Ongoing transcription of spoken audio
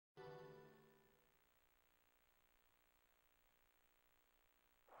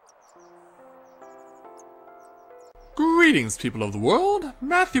Greetings, people of the world!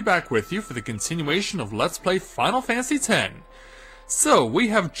 Matthew back with you for the continuation of Let's Play Final Fantasy X. So, we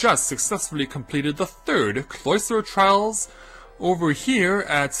have just successfully completed the third Cloister Trials over here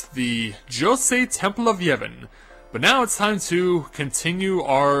at the Josei Temple of Yevon. But now it's time to continue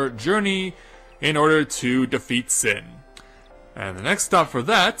our journey in order to defeat Sin. And the next stop for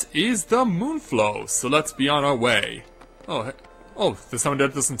that is the Moonflow, so let's be on our way. Oh, there's someone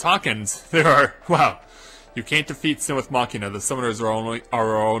that doesn't talk, and there are, wow. You can't defeat Sin with Machina, the summoners are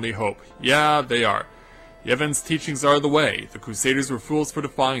our only hope. Yeah, they are. Yevon's teachings are the way. The Crusaders were fools for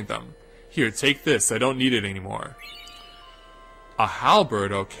defying them. Here, take this, I don't need it anymore. A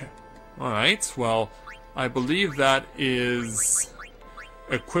halberd, okay. Alright, well, I believe that is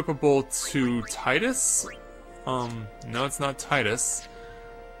equipable to Titus? No, it's not Titus.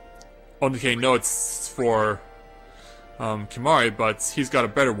 Okay, no, it's for Kimahri, but he's got a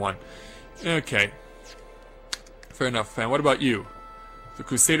better one. Okay. Fair enough, and what about you? The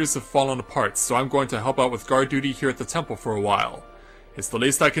Crusaders have fallen apart, so I'm going to help out with guard duty here at the temple for a while. It's the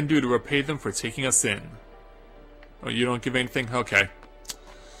least I can do to repay them for taking us in. Oh, you don't give anything? Okay.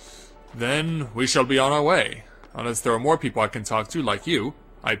 Then we shall be on our way. Unless there are more people I can talk to, like you.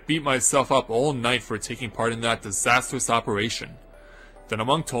 I beat myself up all night for taking part in that disastrous operation. Then a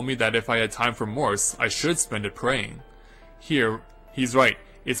monk told me that if I had time for Morse, I should spend it praying. Here, he's right.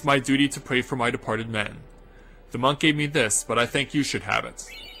 It's my duty to pray for my departed men. The monk gave me this, but I think you should have it.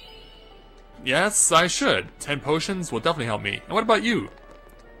 Yes, I should. 10 potions will definitely help me. And what about you?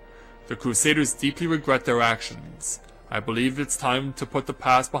 The Crusaders deeply regret their actions. I believe it's time to put the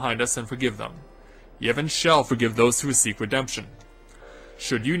past behind us and forgive them. Yevon shall forgive those who seek redemption.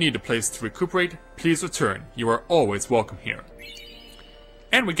 Should you need a place to recuperate, please return. You are always welcome here.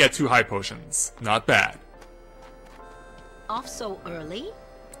 And we get 2 high potions. Not bad. Off so early?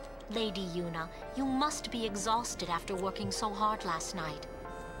 Lady Yuna, you must be exhausted after working so hard last night.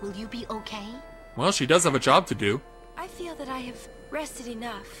 Will you be okay? Well, she does have a job to do. I feel that I have rested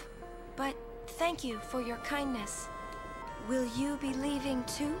enough, but thank you for your kindness. Will you be leaving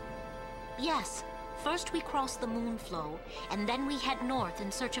too? Yes. First we cross the Moonflow, and then we head north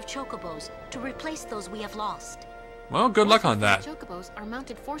in search of chocobos to replace those we have lost. Well, good luck on that. Chocobos, our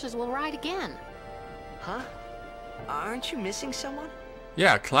mounted forces will ride again. Huh? Aren't you missing someone?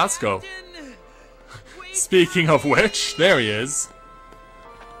 Yeah, Klasko. Speaking of which, there he is.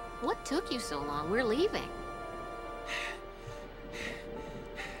 What took you so long? We're leaving.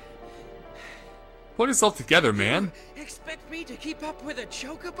 Pull yourself together, man. You expect me to keep up with a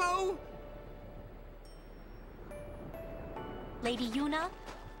chocobo? Lady Yuna,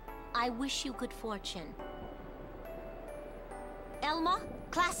 I wish you good fortune. Elma,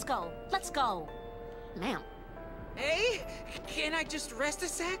 Klasko, let's go. Ma'am. Hey, can't I just rest a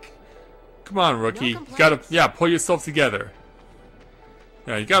sec? Come on, rookie. You gotta, yeah, pull yourself together.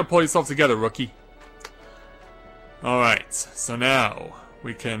 Yeah, you gotta pull yourself together, rookie. Alright, so now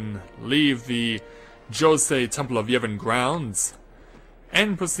we can leave the Josei Temple of Yevon grounds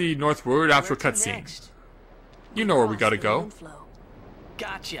and proceed northward after a cutscene. You know where we gotta go. Moonflow.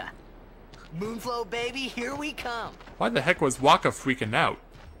 Gotcha. Moonflow, baby, here we come. Why the heck was Waka freaking out?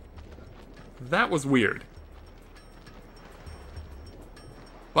 That was weird.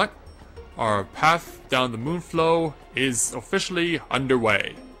 But our path down the Moonflow is officially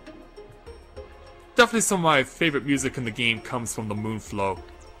underway. Definitely some of my favorite music in the game comes from the Moonflow.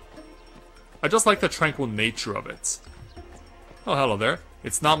 I just like the tranquil nature of it. Oh, hello there.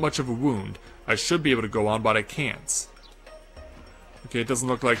 It's not much of a wound. I should be able to go on, but I can't. Okay, it doesn't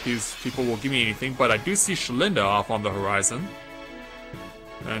look like these people will give me anything, but I do see Shalinda off on the horizon.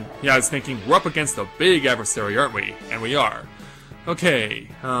 And yeah, I was thinking, we're up against a big adversary, aren't we? And we are. Okay,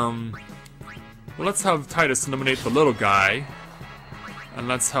 well, let's have Titus eliminate the little guy. And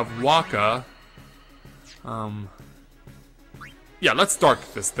let's have Waka... yeah, let's dark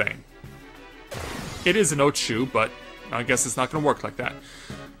this thing. It is an Ochus, but I guess it's not gonna work like that.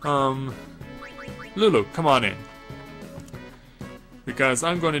 Lulu, come on in. Because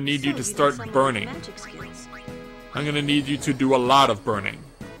I'm gonna need you to start burning. I'm gonna need you to do a lot of burning.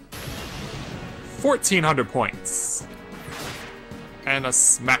 1,400 points. And a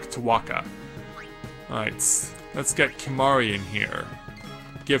smack to Waka. Alright, let's get Kimahri in here.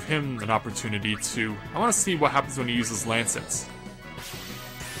 Give him an opportunity to... I want to see what happens when he uses Lancets.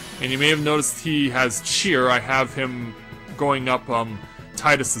 And you may have noticed he has Cheer. I have him going up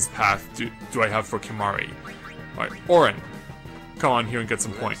Titus's path. Do I have for Kimahri? Alright, Orin. Come on here and get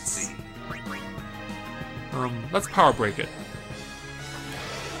some points. Let's power break it.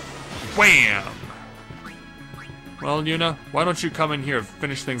 Wham! Well, Yuna, why don't you come in here and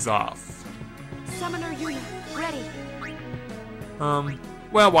finish things off? Summoner Yuna, ready.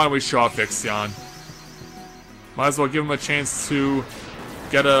 Well, why don't we show off Ixion? Might as well give him a chance to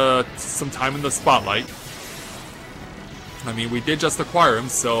get some time in the spotlight. I mean, we did just acquire him,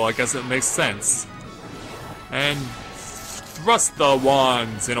 so I guess it makes sense. And thrust the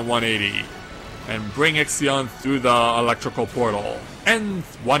wands in a 180. And bring Ixion through the electrical portal. And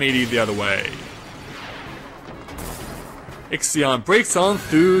 180 the other way. Ixion breaks on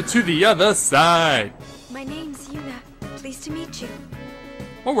through to the other side. My name's Yuna. Pleased to meet you.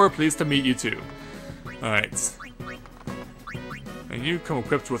 Well, we're pleased to meet you too. Alright. And you come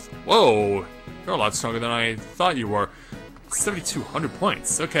equipped with... Whoa! You're a lot stronger than I thought you were. 7,200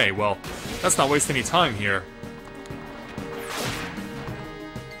 points. Okay, well, let's not waste any time here.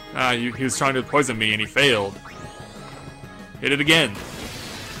 He was trying to poison me and he failed. Hit it again.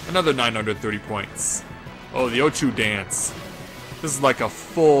 Another 930 points. Oh, the Ochus dance. This is like a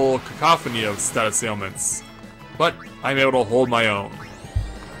full cacophony of status ailments. But I'm able to hold my own.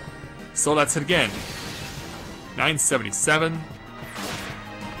 So let's hit again. 977.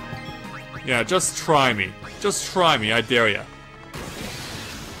 Yeah, just try me. Just try me, I dare ya.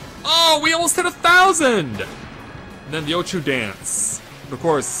 Oh, we almost hit 1,000! And then the Ochus dance. Of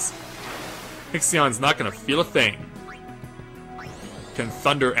course, Ixion's not gonna feel a thing. Can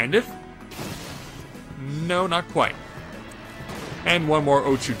thunder end it? No, not quite. And one more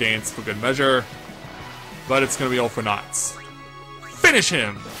Ochus dance for good measure. But it's gonna be all for naught. Finish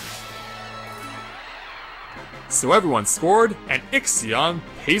him! So everyone scored, and Ixion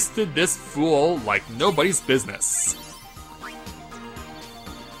pasted this fool like nobody's business.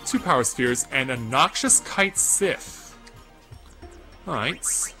 2 power spheres and a noxious kite sith. Alright,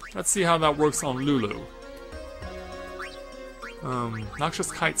 let's see how that works on Lulu.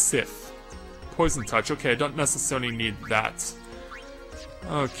 Noxious kite sith. Poison touch, okay, I don't necessarily need that.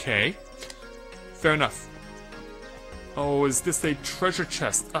 Okay. Fair enough. Oh, is this a treasure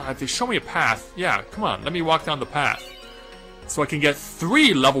chest? They show me a path. Yeah, come on, let me walk down the path. So I can get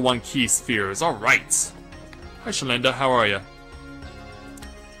 3 level 1 key spheres, alright. Hi Shalinda, how are ya?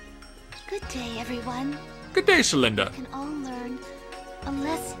 Good day, everyone. Good day, Shalinda. We can all learn a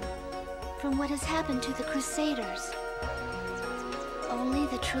lesson from what has happened to the Crusaders. Only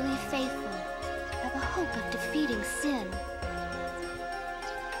the truly faithful have a hope of defeating sin.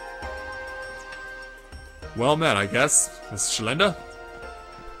 Well met, I guess, Miss Shalinda.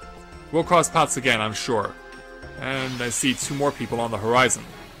 We'll cross paths again, I'm sure. And I see 2 more people on the horizon.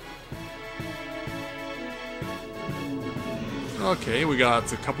 Okay, we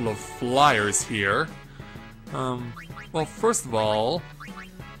got a couple of flyers here. Well, first of all,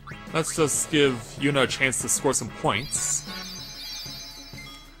 let's just give Yuna a chance to score some points.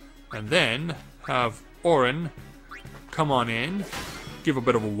 And then have Orin come on in, give a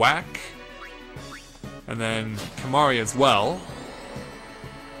bit of a whack. And then Kimahri as well.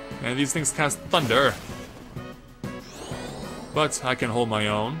 And these things cast thunder. But I can hold my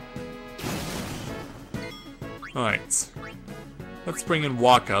own. Alright. Let's bring in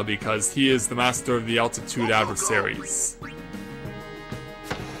Waka because he is the master of the altitude adversaries.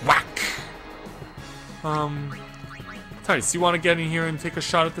 Whack! Tice, you want to get in here and take a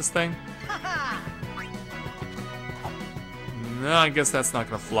shot at this thing? No, I guess that's not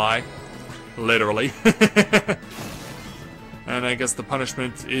gonna fly. Literally. And I guess the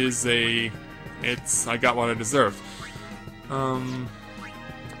punishment is I got what I deserved.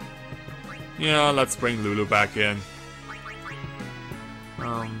 Yeah, let's bring Lulu back in.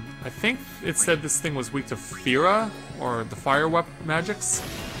 I think it said this thing was weak to Fira, or the fire weapon magics.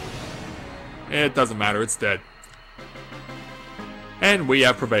 It doesn't matter, it's dead. And we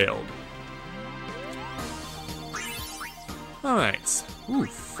have prevailed. Alright. Ooh,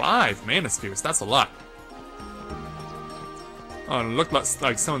 5 mana spheres, that's a lot. Oh, it looked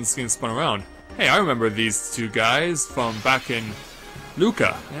like someone's getting spun around. Hey, I remember these 2 guys from back in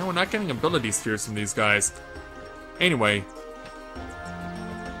Luca. Yeah, we're not getting ability spheres from these guys. Anyway.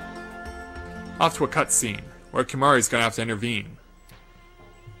 Off to a cutscene, where Kimahri's gonna have to intervene.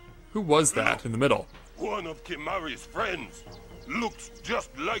 Who was that in the middle? One of Kimahri's friends. Looks just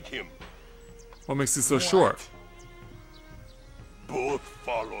like him. What makes you so sure? Both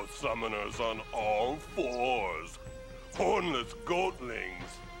follow summoners on all 4s. Hornless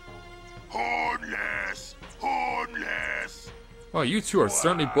goatlings. Hornless! Hornless! Well, you 2 are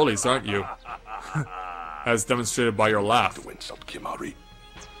certainly bullies, aren't you? As demonstrated by your laugh. To insult Kimahri.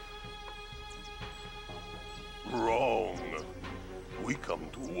 Wrong. We come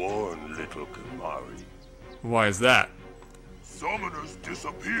to warn little Kimahri. Why is that? Summoners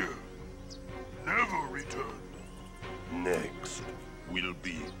disappear. Never return. Next will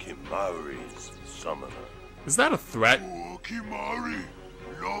be Kimari's summoner. Is that a threat? Oh, Kimari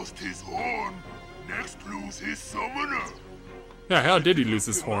lost his horn. Next lose his summoner. Yeah, how did he lose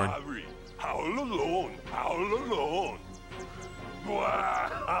his horn? Kimari, howl alone, howl alone.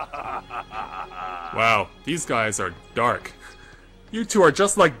 Wow, these guys are dark. You two are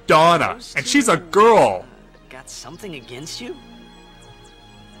just like Donna, and she's a girl! Got something against you?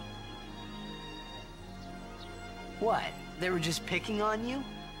 What? They were just picking on you?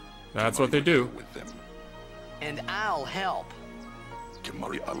 That's what they do. With them. And I'll help.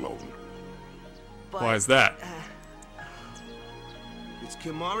 Kimari alone. But, Why is that? It's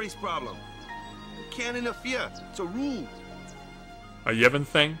Kimari's problem. You can't interfere. It's a rule. A Yevon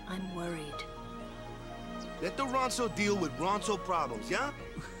thing? I'm worried. Let the Ronso deal with Ronso problems, yeah?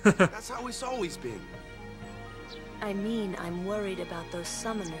 That's how it's always been. I mean, I'm worried about those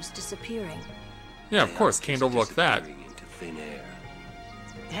summoners disappearing. Yeah, of course, can't overlook that. Into thin air.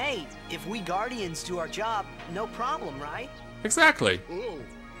 hey, if we Guardians do our job, no problem, right? Exactly. Oh.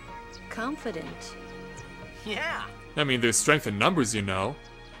 Confident. Yeah. I mean, there's strength in numbers, you know.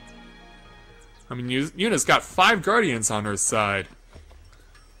 I mean, Yuna's got 5 Guardians on her side.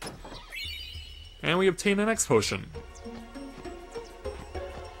 And we obtain an X potion.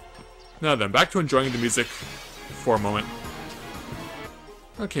 Now then, back to enjoying the music for a moment.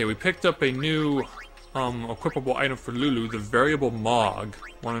 Okay, we picked up a new equipable item for Lulu, the Variable Mog.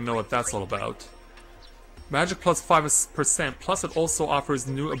 Want to know what that's all about. Magic plus 5%, plus it also offers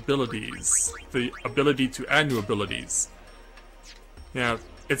new abilities. The ability to add new abilities. Yeah,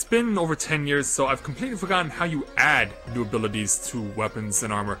 it's been over 10 years, so I've completely forgotten how you add new abilities to weapons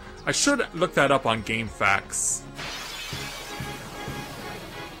and armor. I should look that up on Game Facts.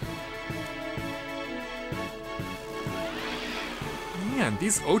 Man,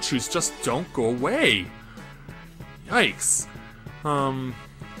 these Ochus just don't go away. Yikes.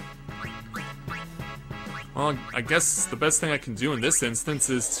 Well, I guess the best thing I can do in this instance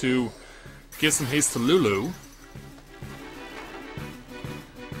is to give some haste to Lulu.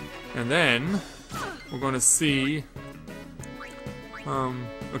 And then, we're going to see...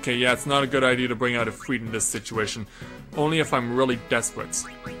 okay, yeah, it's not a good idea to bring out Ifrit in this situation. Only if I'm really desperate.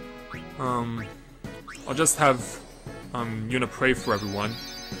 I'll just have Yuna pray for everyone.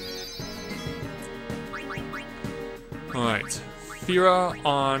 Alright. Fira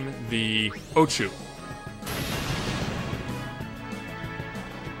on the Ochu.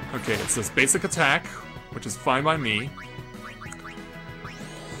 Okay, it's this basic attack, which is fine by me.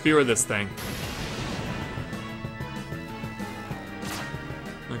 Fira this thing.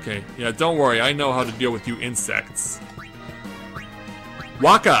 Okay, yeah, don't worry, I know how to deal with you insects.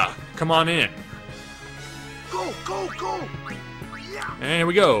 Waka! Come on in. Go, go, go! And here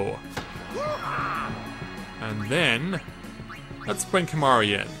we go. And then, let's bring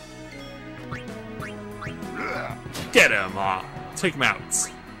Kimari in. Get him! Take him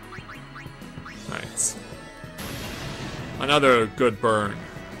out. Right. Another good burn.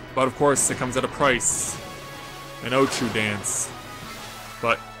 But of course, it comes at a price. An Ochu dance.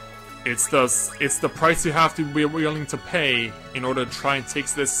 But it's the price you have to be willing to pay in order to try and take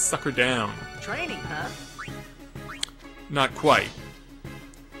this sucker down. Training, huh? Not quite.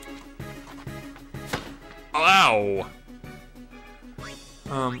 Ow!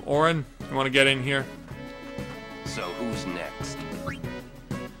 Orin, you want to get in here? So who's next?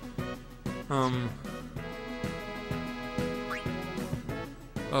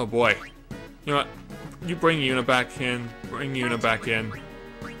 Oh boy. You know what? You bring Yuna back in. Bring Yuna back in.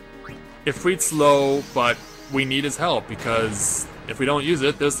 Ifrit's low, but we need his help because if we don't use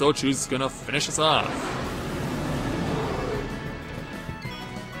it, this Ochu's gonna finish us off.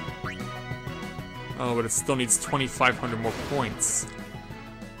 Oh, but it still needs 2,500 more points.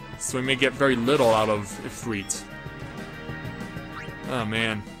 So we may get very little out of Ifrit. Oh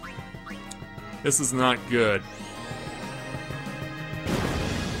man. This is not good.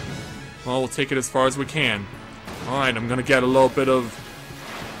 Well, we'll take it as far as we can. Alright, I'm gonna get a little bit of...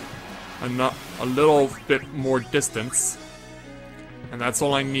 a little bit more distance. And that's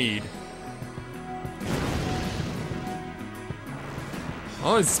all I need.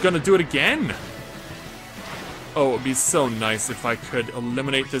 Oh, he's gonna do it again! Oh, it would be so nice if I could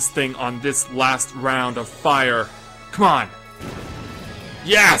eliminate this thing on this last round of fire. Come on!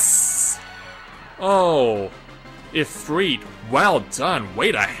 Yes! Oh, Ifrit, well done.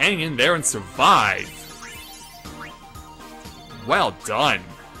 Way to hang in there and survive. Well done.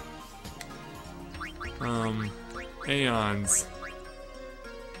 Aeons.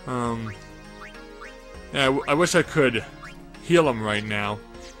 Yeah, I wish I could heal him right now.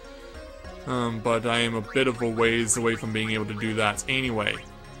 But I am a bit of a ways away from being able to do that anyway.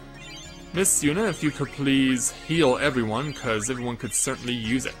 Miss Yuna, if you could please heal everyone, because everyone could certainly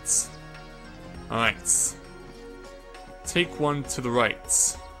use it. Alright. Take one to the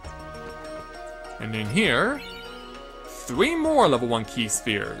right. And in here, 3 more level 1 key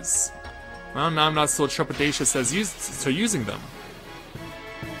spheres. Well, now I'm not so trepidatious as to using them.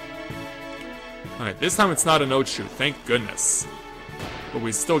 Alright, this time it's not an Ochus, thank goodness. But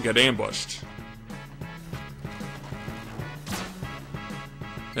we still get ambushed.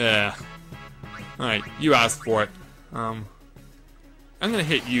 Yeah. Alright, you asked for it. I'm gonna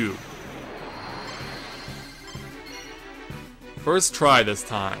hit you. First try this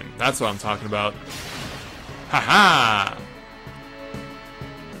time. That's what I'm talking about. Haha!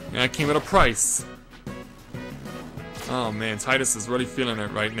 Yeah, it came at a price. Oh man, Titus is really feeling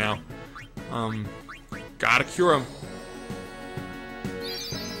it right now. Gotta cure him.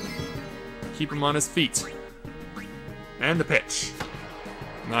 Keep him on his feet. And the pitch.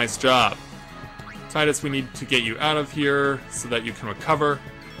 Nice job. Titus, we need to get you out of here so that you can recover.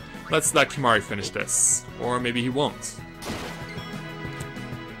 Let's let Kimahri finish this. Or maybe he won't.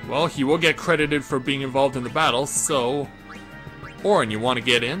 Well, he will get credited for being involved in the battle, so... Orin, you want to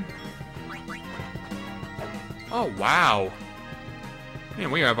get in? Oh, wow.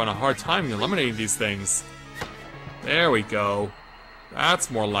 Man, we are having a hard time eliminating these things. There we go.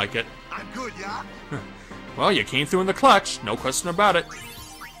 That's more like it. I'm good, yeah? Well, you came through in the clutch, no question about it.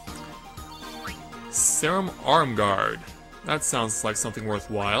 Serum Arm Guard. That sounds like something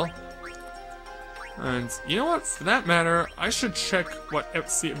worthwhile. And you know what? For that matter, I should check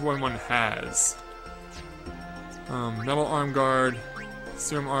see everyone has. Metal Arm Guard,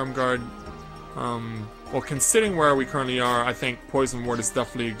 Serum Arm Guard. Well, considering where we currently are, I think Poison Ward is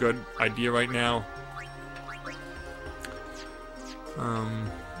definitely a good idea right now.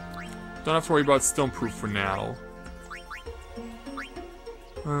 Don't have to worry about Stoneproof for now.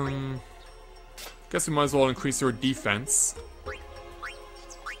 Guess we might as well increase your defense.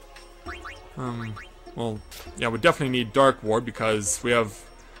 Well, yeah, we definitely need Dark Ward because we have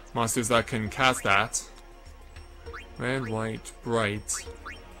monsters that can cast that. Red, white, bright.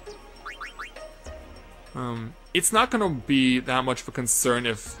 It's not gonna be that much of a concern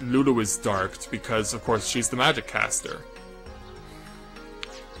if Lulu is darked because, of course, she's the magic caster.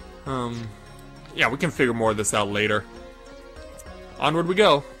 Yeah, we can figure more of this out later. Onward we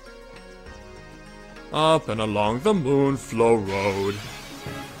go. Up and along the Moonflow Road.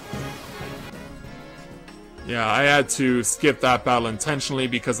 Yeah, I had to skip that battle intentionally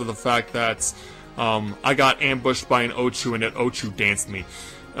because of the fact that I got ambushed by an Ochus and an Ochus danced me.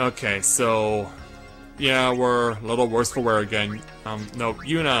 Okay, so... yeah, we're a little worse for wear again. No,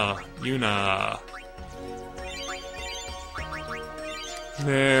 Yuna.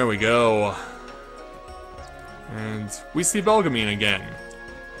 There we go. And we see Belgamine again.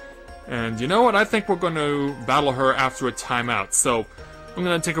 And you know what? I think we're going to battle her after a timeout. So I'm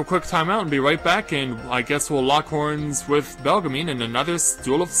going to take a quick timeout and be right back. And I guess we'll lock horns with Belgamine in another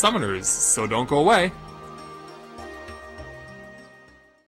Duel of Summoners. So don't go away.